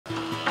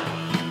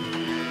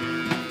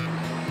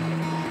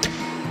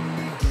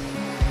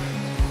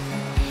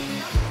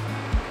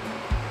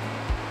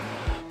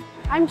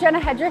I'm Jenna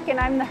Hedrich and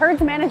I'm the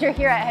herds manager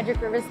here at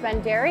Hedrich Rivers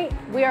Bend Dairy.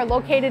 We are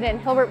located in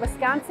Hilbert,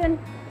 Wisconsin.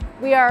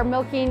 We are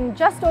milking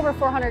just over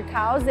 400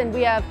 cows and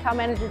we have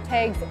CowManager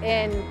tags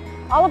in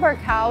all of our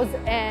cows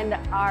and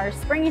our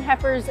springing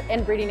heifers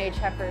and breeding age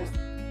heifers.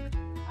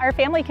 Our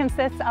family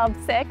consists of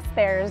 6.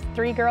 There's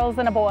 3 girls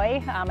and a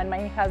boy, and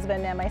my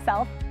husband and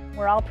myself.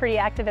 We're all pretty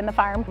active in the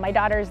farm. My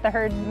daughter's the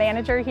herd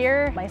manager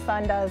here. My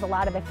son does a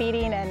lot of the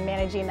feeding and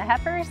managing the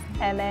heifers.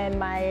 And then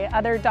my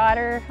other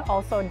daughter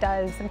also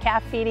does some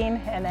calf feeding,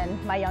 and then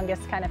my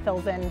youngest kind of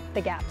fills in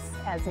the gaps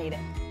as needed.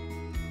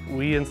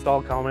 We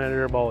installed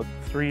CowManager about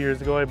 3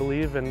 years ago, I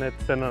believe, and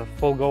it's been a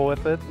full go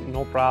with it,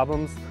 no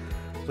problems.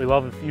 We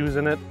love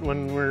using it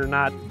when we're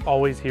not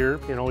always here.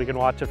 You know, we can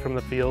watch it from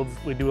the fields.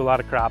 We do a lot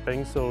of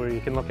cropping, so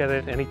you can look at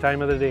it any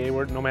time of the day,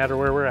 no matter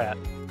where we're at.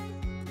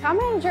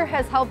 CowManager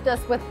has helped us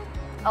with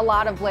a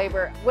lot of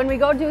labor. When we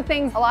go do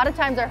things, a lot of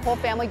times our whole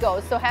family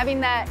goes. So having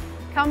that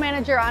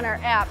CowManager on our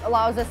app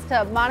allows us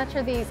to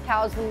monitor these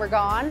cows when we're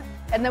gone.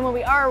 And then when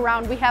we are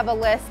around, we have a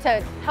list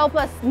to help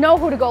us know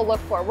who to go look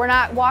for. We're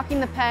not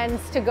walking the pens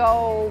to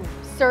go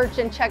search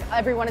and check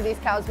every one of these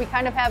cows. We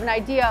kind of have an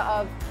idea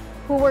of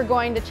who we're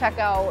going to check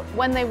out,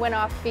 when they went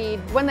off feed,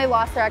 when they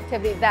lost their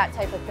activity, that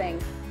type of thing.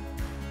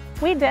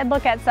 We did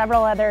look at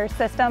several other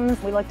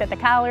systems. We looked at the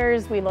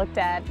collars, we looked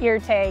at ear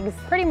tags,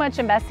 pretty much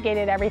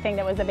investigated everything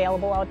that was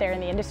available out there in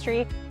the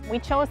industry. We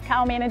chose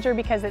CowManager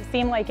because it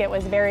seemed like it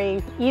was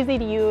very easy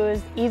to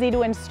use, easy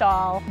to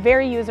install,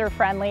 very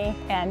user-friendly,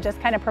 and just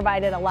kind of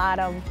provided a lot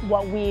of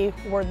what we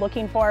were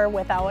looking for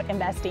without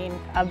investing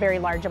a very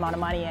large amount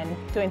of money and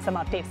doing some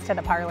updates to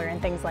the parlor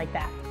and things like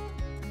that.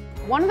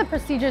 One of the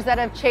procedures that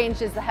have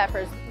changed is the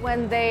heifers.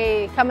 When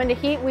they come into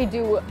heat, we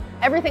do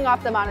everything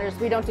off the monitors.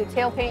 We don't do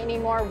tail paint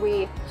anymore.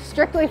 We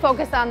strictly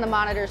focus on the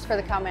monitors for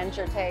the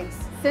CowManager tags.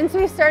 Since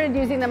we started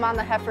using them on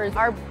the heifers,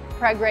 our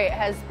preg rate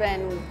has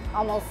been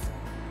almost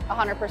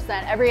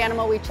 100%. Every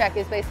animal we check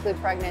is basically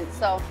pregnant.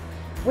 So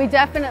we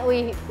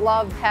definitely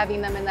love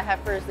having them in the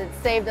heifers. It's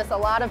saved us a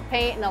lot of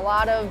paint and a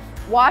lot of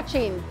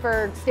watching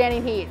for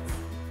standing heats.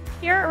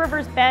 Here at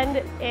Rivers Bend,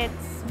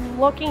 it's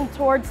looking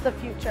towards the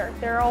future.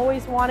 They're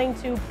always wanting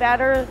to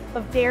better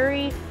the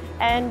dairy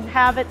and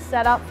have it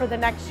set up for the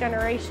next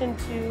generation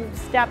to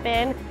step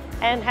in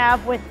and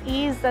have with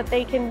ease that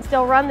they can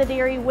still run the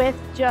dairy with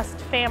just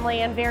family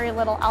and very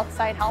little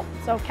outside help.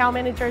 So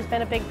CowManager has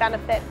been a big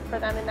benefit for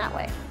them in that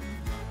way.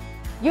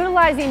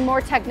 Utilizing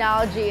more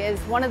technology is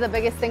one of the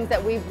biggest things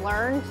that we've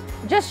learned.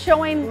 Just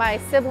showing my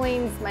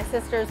siblings, my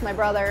sisters, my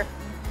brother,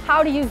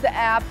 how to use the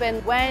app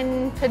and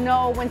when to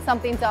know when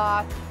something's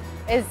off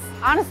is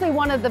honestly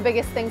one of the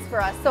biggest things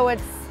for us. So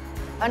it's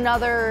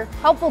another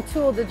helpful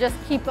tool to just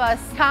keep us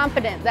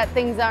confident that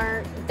things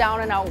aren't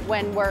down and out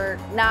when we're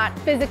not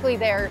physically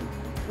there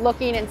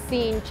looking and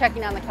seeing,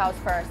 checking on the cows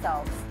for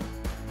ourselves.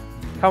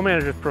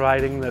 CowManager is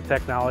providing the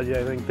technology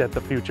I think that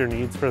the future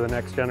needs for the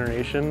next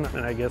generation,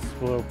 and I guess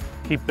we'll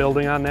keep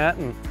building on that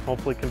and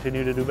hopefully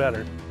continue to do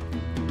better.